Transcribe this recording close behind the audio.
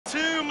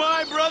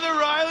my brother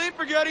Riley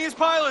for getting his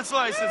pilot's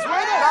license.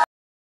 Where the...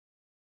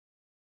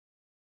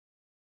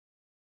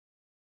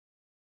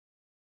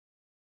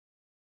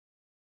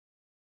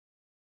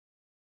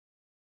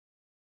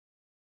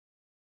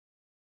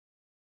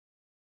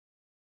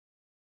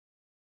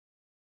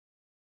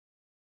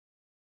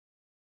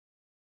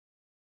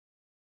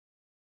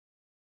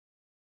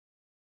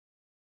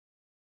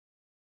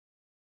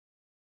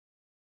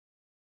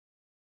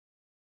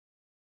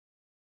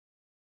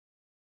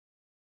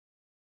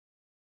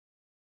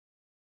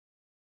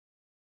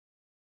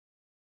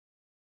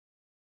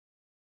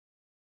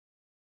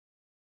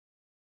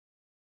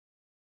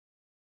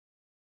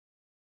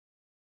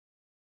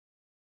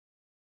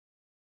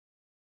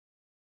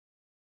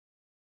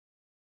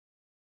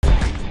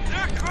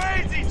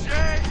 Crazy,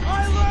 Jay!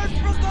 I learned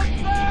from the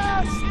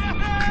best!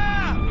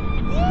 Yeah!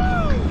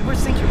 Woo! You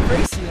first think you're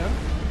crazy, huh?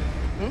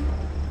 Hmm?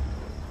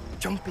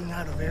 Jumping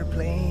out of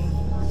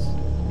airplanes,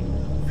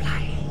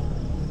 flying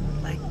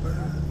like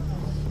birds.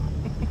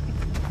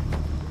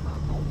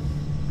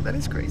 That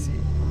is crazy.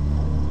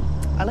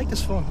 I like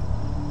this phone.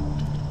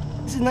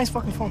 This is a nice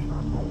fucking phone.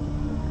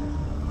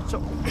 So,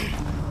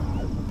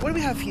 what do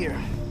we have here?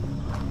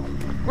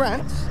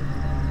 Grant.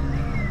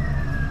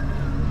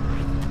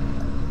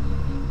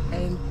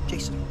 And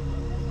Jason.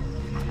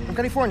 From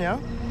California,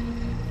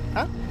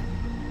 huh?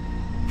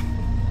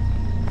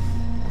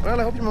 Well,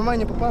 I hope your mama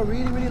and your papa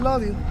really, really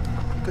love you.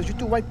 Because you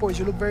two white boys,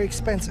 you look very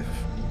expensive.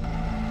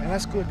 And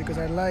that's good because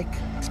I like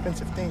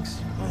expensive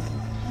things.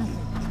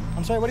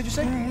 I'm sorry, what did you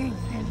say?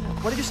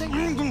 What did you say?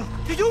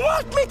 Did you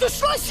want me to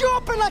slice you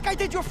open like I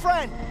did your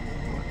friend?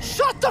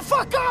 Shut the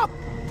fuck up!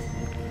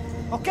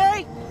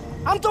 Okay?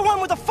 I'm the one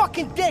with the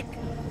fucking dick.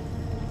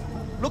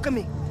 Look at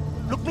me.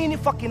 Look me in the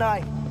fucking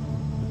eye.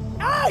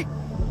 Hey!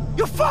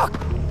 You fuck!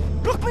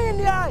 Look me in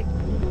the eye!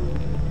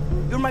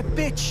 You're my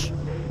bitch.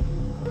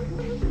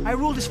 I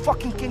rule this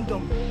fucking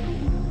kingdom.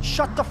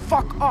 Shut the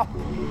fuck up,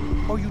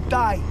 or you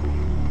die.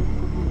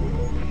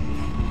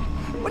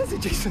 What is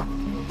it,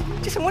 Jason?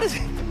 Jason, what is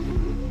it?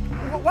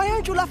 Why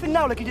aren't you laughing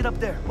now like you did up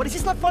there? What, is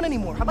this not fun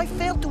anymore? Have I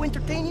failed to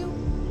entertain you?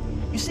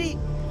 You see,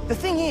 the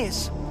thing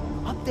is,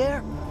 up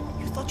there,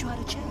 you thought you had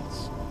a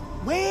chance.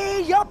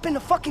 Way up in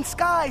the fucking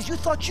skies, you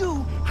thought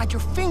you had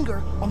your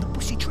finger on the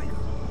pussy trigger.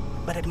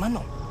 But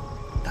hermano,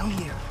 down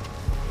here.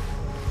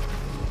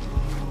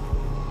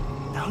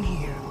 Down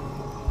here.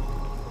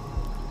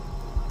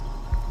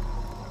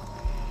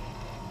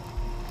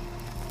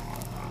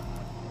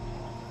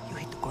 You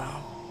hit the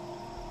ground.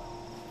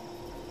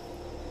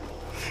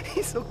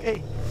 It's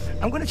okay.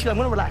 I'm gonna chill, I'm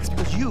gonna relax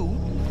because you,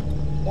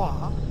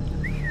 Vaas,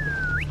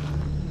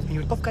 and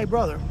your tough guy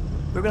brother,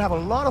 we're gonna have a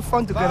lot of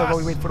fun together while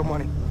we wait for the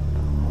money.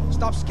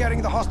 Stop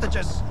scaring the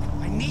hostages.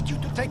 I need you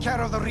to take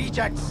care of the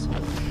rejects.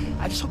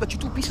 I just hope that you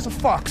two pieces of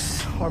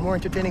fox are more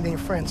entertaining than your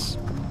friends.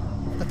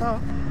 Ta-ta.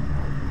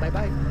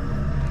 Bye-bye.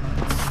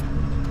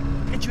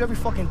 Get you every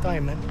fucking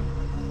time, man.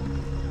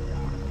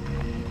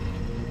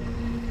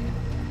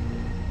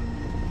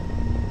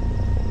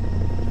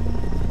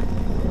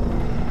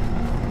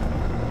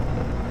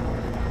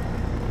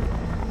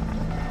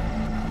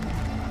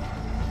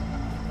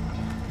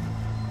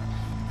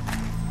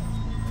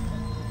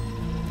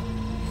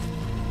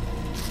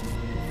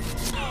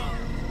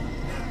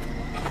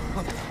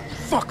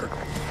 Fucker!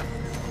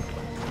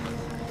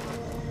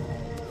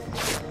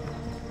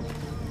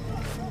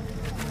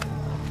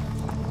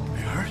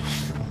 You hurt?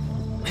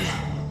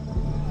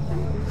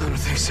 I don't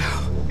think so. I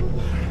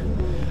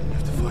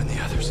have to find the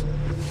others.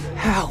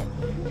 How?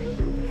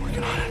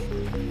 Working on it.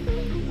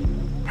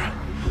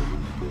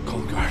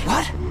 Cold guard.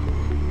 What?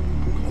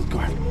 Cold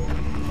guard.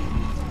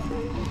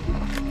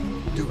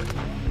 Do it.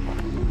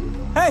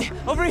 Hey,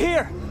 over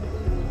here!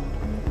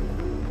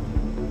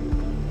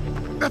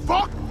 The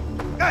fuck?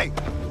 Hey,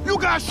 you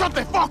guys shut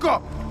the fuck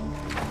up!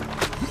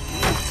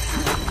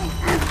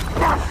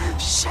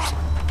 Shit.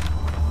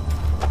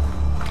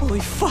 Holy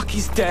fuck,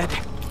 he's dead.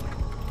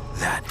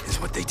 That is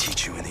what they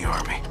teach you in the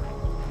army.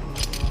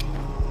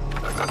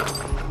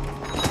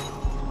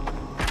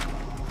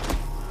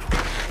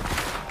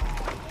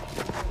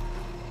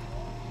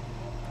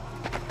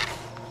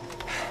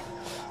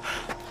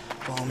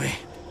 Follow me.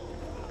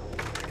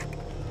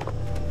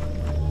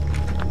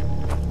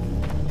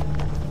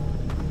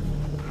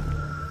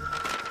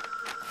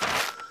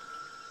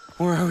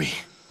 Where are we?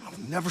 I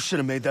never should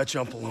have made that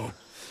jump alone.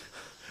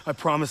 I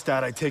promised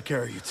Dad I'd take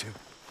care of you two.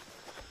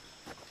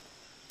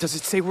 Does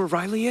it say where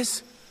Riley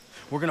is?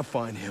 We're gonna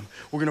find him,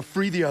 we're gonna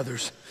free the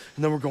others,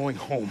 and then we're going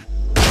home.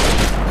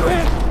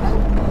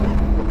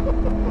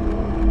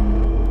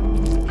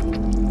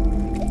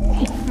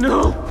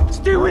 No!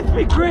 Stay with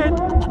me, Grant!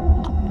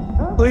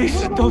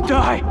 Please, don't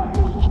die!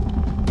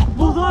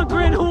 Hold on,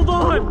 Grant, hold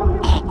on!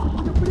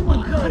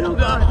 Oh God, oh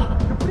God!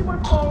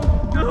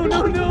 No,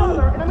 no, no!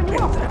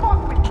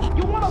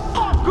 You wanna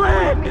fuck?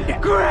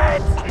 Grant!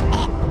 Grant!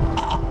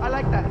 I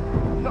like that.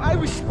 No, I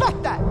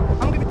respect that. I'm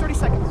gonna give you 30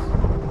 seconds.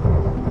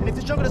 And if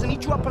this jungle doesn't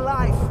eat you up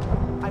alive,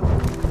 I will.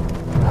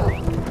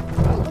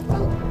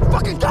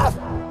 Fucking death!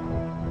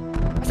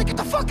 I Forrest, get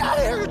the fuck out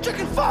of here, you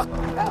chicken fuck!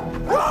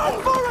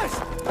 Run,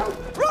 Forrest!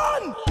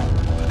 Run!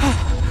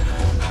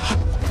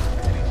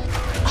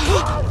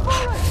 Run,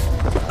 Forrest!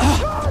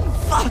 Run!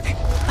 Fuck!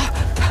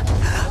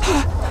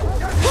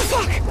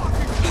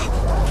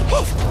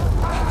 Oh,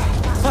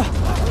 fuck!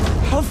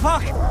 Oh,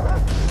 fuck!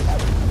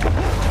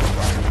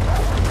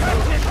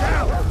 Get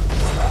down!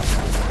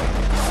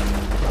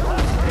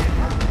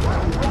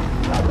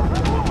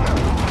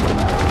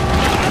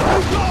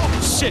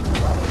 Shit!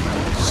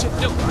 Shit,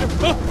 no!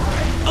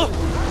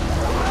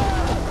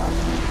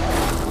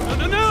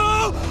 No!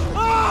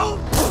 Oh!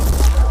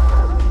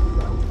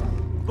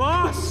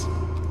 Boss!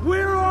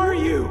 Where are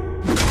you?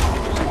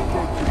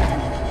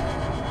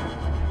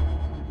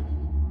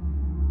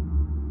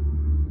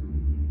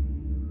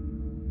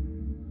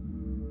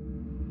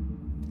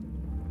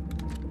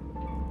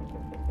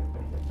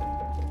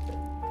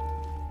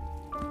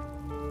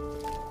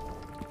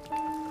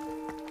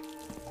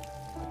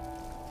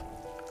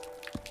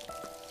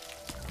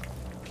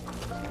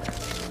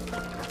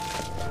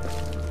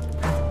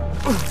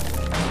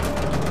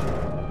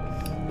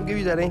 Who gave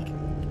you that ink?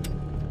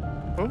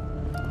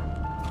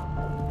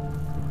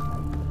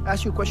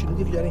 Ask you a question, who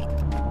gave you that ink?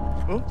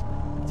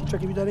 Teacher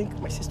gave you that ink?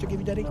 My sister gave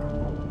you that ink?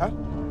 Huh?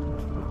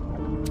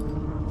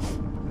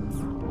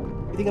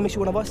 You think that makes you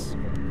one of us?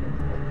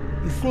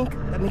 You think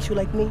that makes you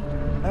like me?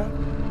 Huh?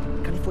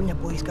 California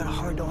boy's got a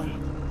hard-on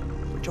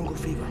for jungle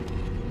fever.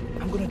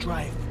 I'm gonna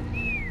drive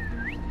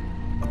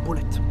a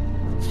bullet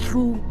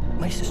through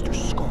my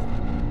sister's skull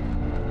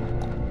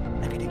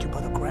like I did your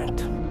brother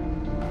Grant.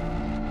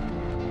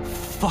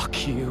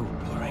 Fuck you. You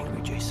are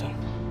angry, Jason.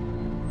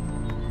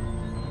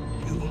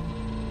 You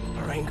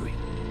are angry.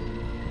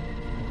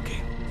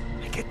 Okay,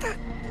 I get that.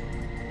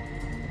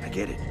 I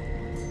get it.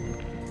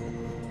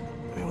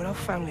 I mean, without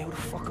family, who the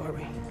fuck are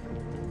we?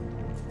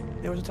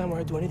 There was a time where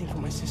I'd do anything for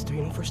my sister.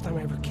 You know, first time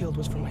I ever killed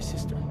was for my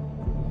sister.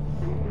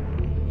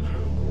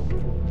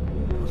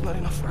 It was not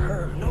enough for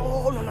her.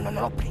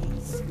 No,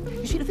 please.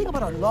 You see, the thing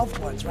about our loved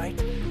ones,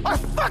 right? Our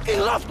fucking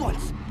loved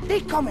ones! They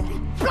come and they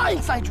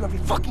blindside you every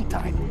fucking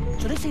time.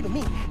 So they say to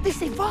me, they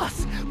say,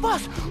 Vaas,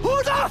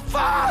 who the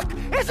fuck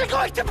is it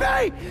going to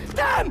be?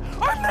 Them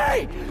or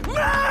me?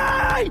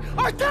 Me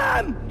or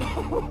them?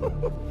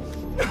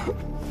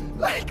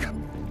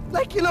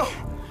 like, you know,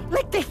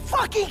 like they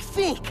fucking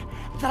think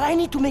that I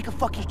need to make a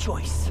fucking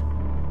choice.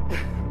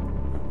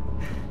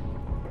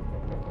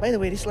 By the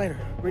way, this lighter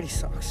really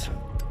sucks.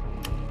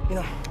 You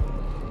know,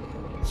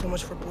 so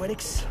much for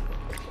poetics.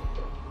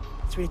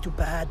 It's really too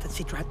bad that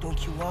Citra had to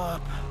ink you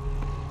up.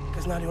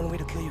 Because now the only way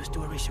to kill you is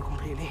to erase you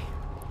completely.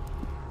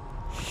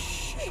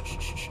 Shh.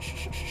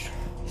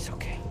 It's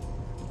okay.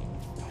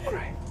 Don't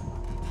cry.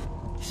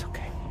 It's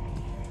okay.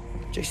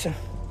 Jason,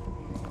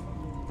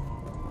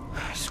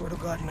 I swear to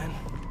God, man,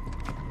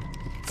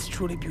 it's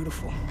truly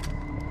beautiful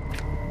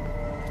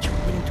that you're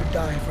willing to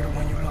die for the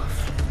one you love.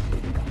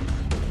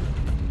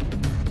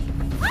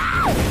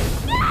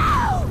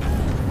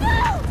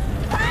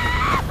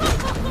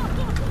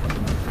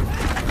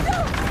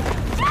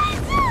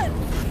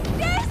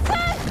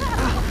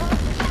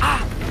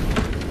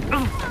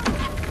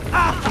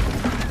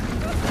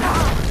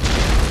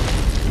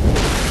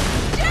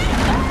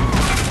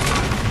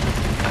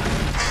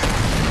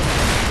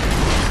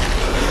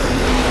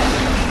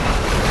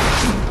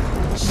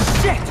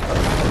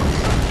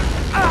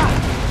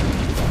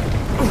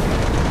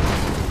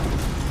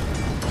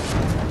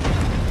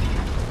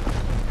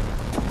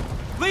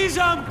 Please,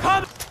 I'm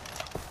coming!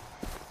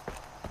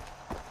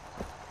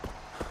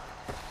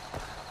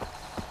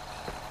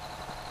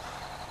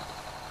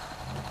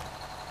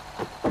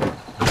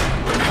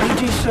 Hey,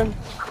 Jason,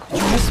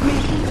 did you miss me?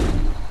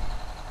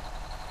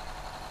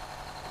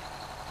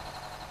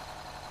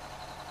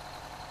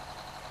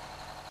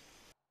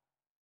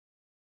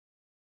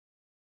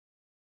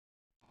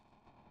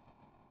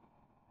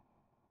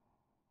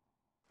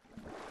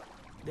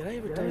 Did I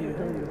ever tell you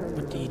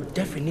what the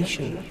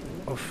definition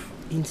of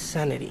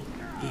insanity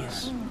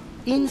is?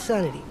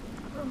 Insanity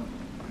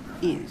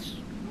is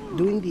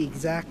doing the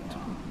exact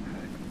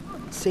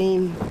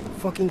same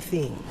fucking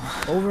thing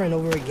over and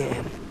over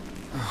again,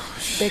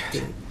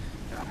 expecting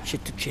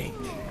shit to change.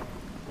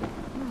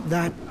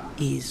 That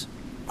is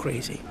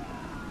crazy.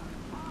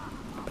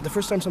 But the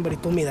first time somebody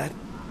told me that,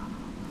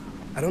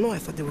 I don't know, I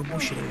thought they were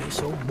bullshitting me,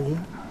 so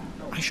boom,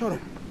 I shot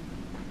him.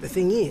 The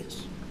thing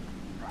is,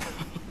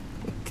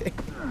 okay,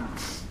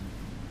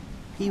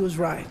 he was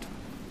right.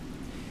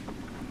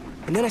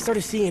 And then I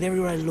started seeing it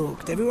everywhere I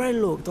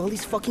looked, all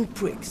these fucking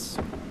pricks.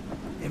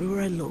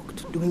 Everywhere I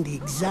looked, doing the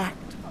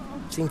exact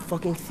same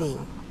fucking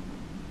thing.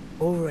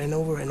 Over and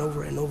over and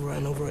over and over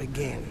and over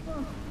again.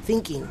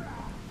 Thinking,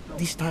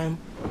 this time,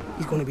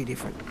 it's gonna be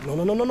different.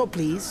 No,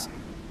 please.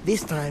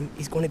 This time,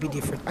 it's gonna be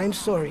different. I'm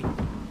sorry.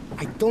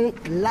 I don't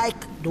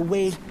like the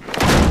way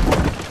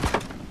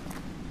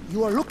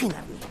you are looking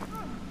at me.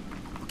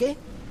 Okay?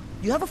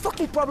 You have a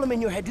fucking problem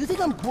in your head. Do you think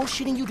I'm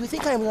bullshitting you? Do you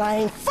think I'm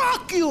lying?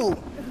 Fuck you!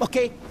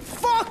 Okay?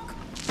 Fuck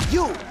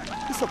you!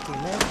 It's okay,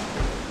 man.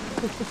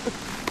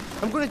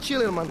 I'm gonna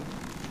chill, man.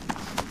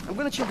 I'm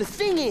gonna chill. The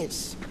thing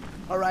is,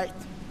 all right?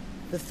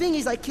 The thing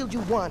is, I killed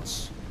you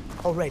once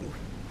already.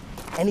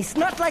 And it's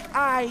not like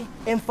I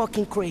am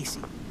fucking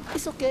crazy.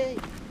 It's okay.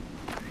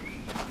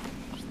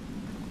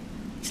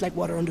 It's like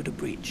water under the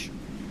bridge.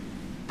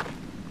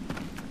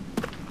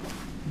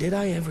 Did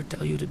I ever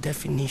tell you the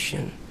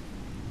definition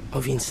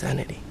of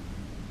insanity?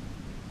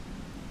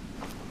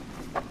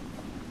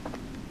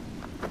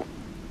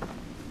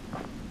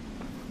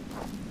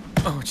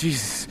 Oh,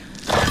 Jesus.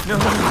 No,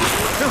 no, no.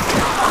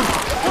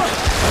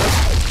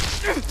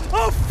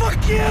 Oh,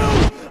 fuck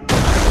you!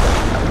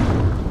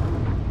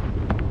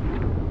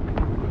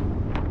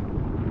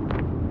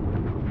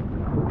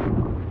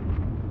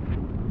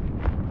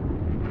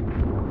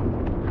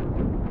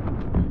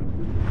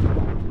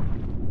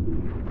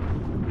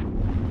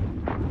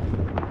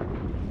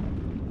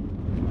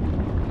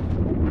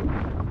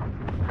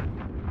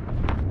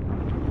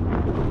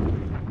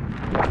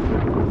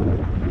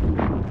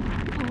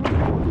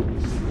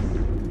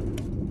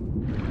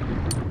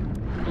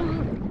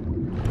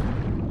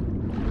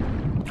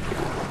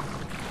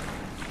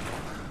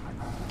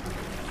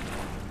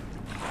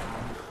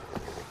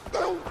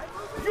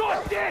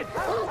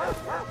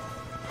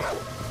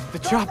 The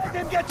chopper.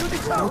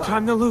 No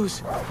time to lose.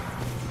 Fuck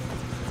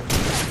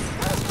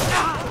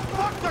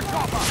the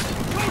chopper!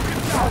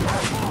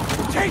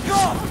 Take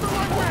off!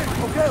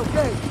 Okay,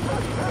 okay.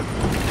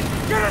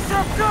 Get us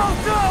up! Go,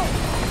 go!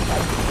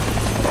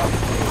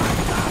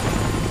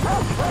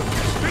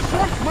 This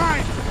one's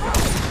mine!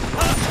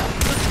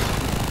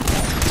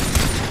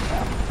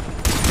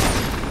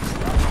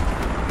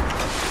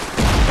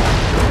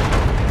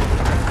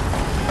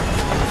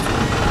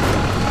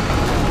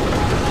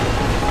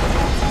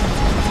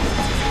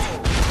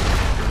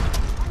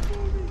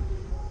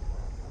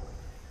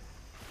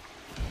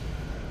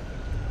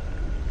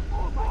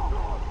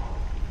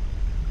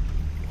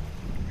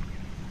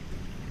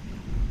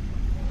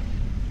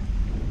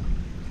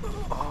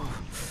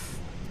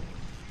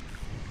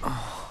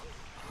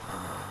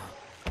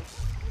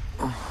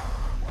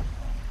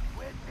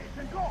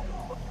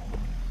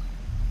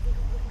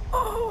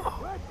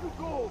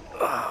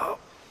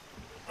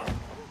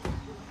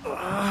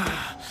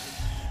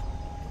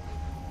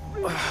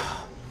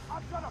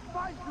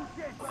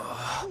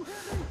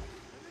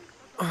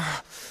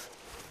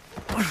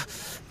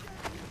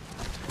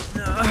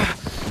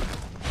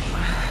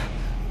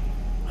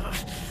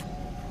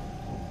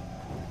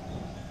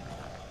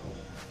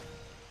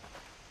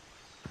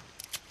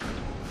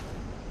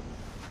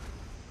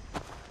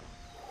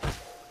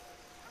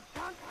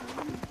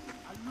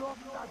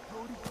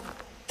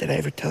 Did I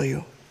ever tell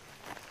you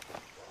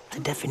the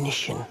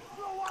definition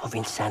of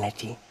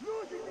insanity?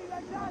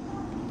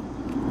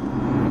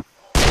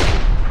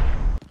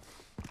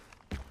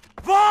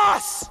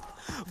 Vaas!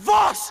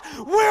 Vaas!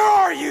 Where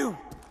are you?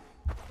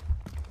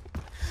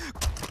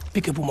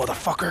 Peekaboo,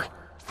 motherfucker.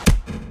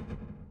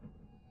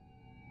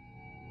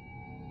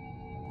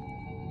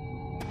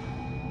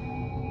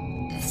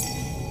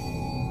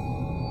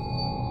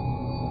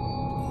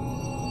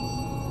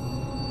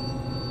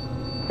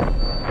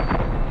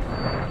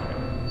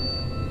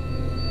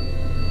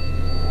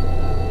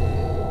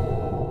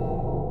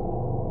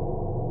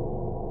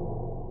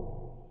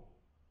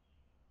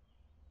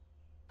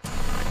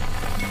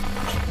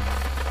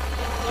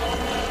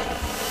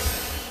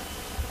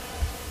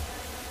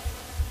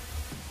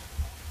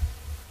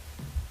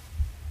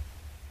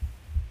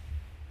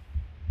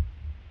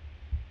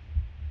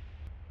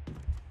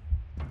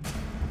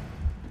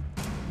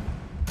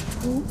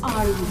 Who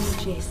are you,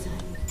 Jason?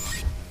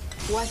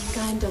 What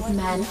kind of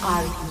man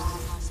are you?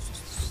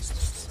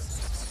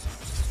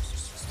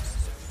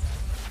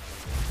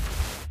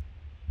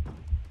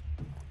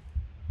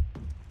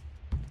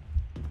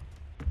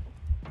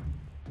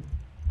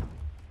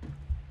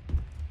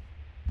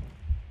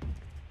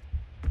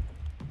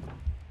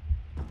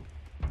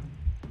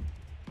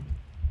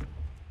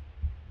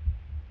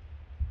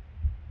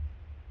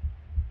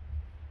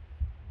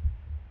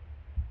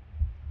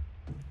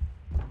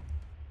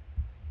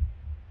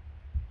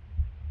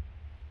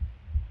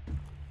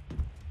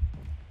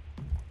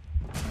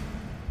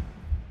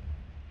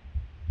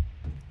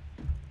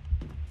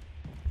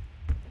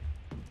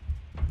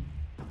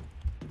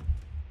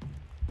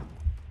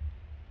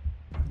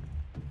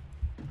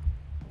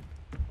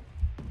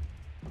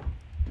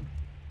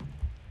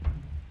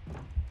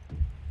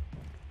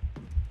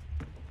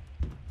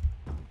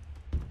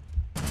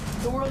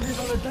 The world is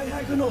on a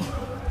diagonal.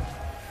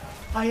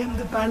 I am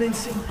the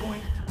balancing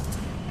point.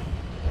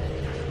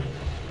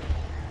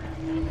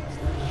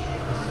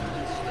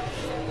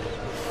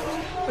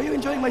 Are you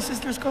enjoying my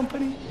sister's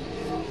company?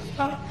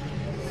 Huh?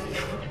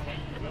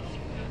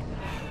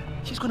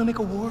 She's gonna make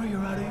a warrior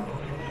out of you.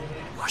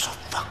 You're so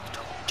fucked,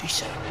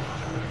 Jason.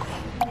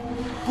 Come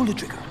on. Pull the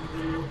trigger.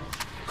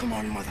 Come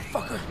on,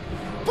 motherfucker.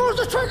 Pull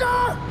the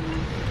trigger!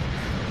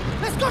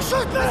 Let's go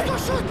shoot me! Let's go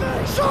shoot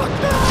me! Shoot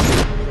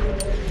me!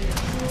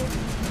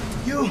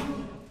 You,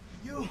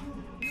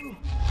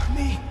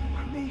 me,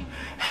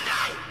 and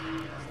I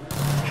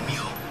am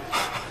you.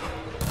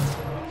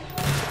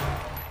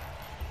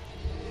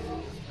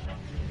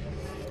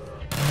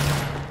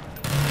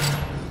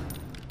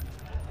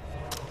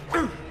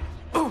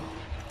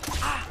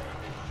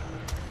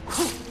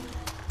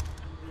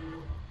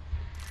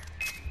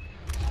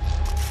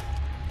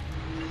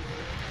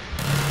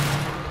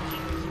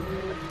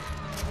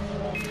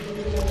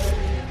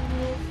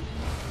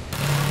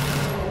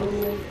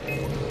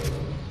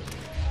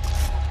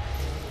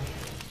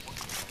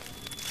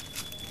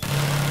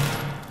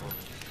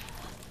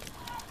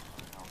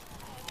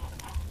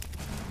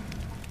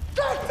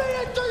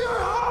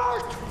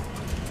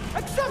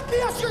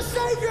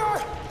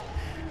 Savior!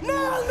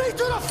 Nail me to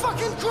the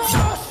fucking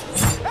cross!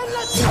 And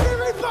let me be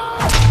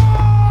reborn!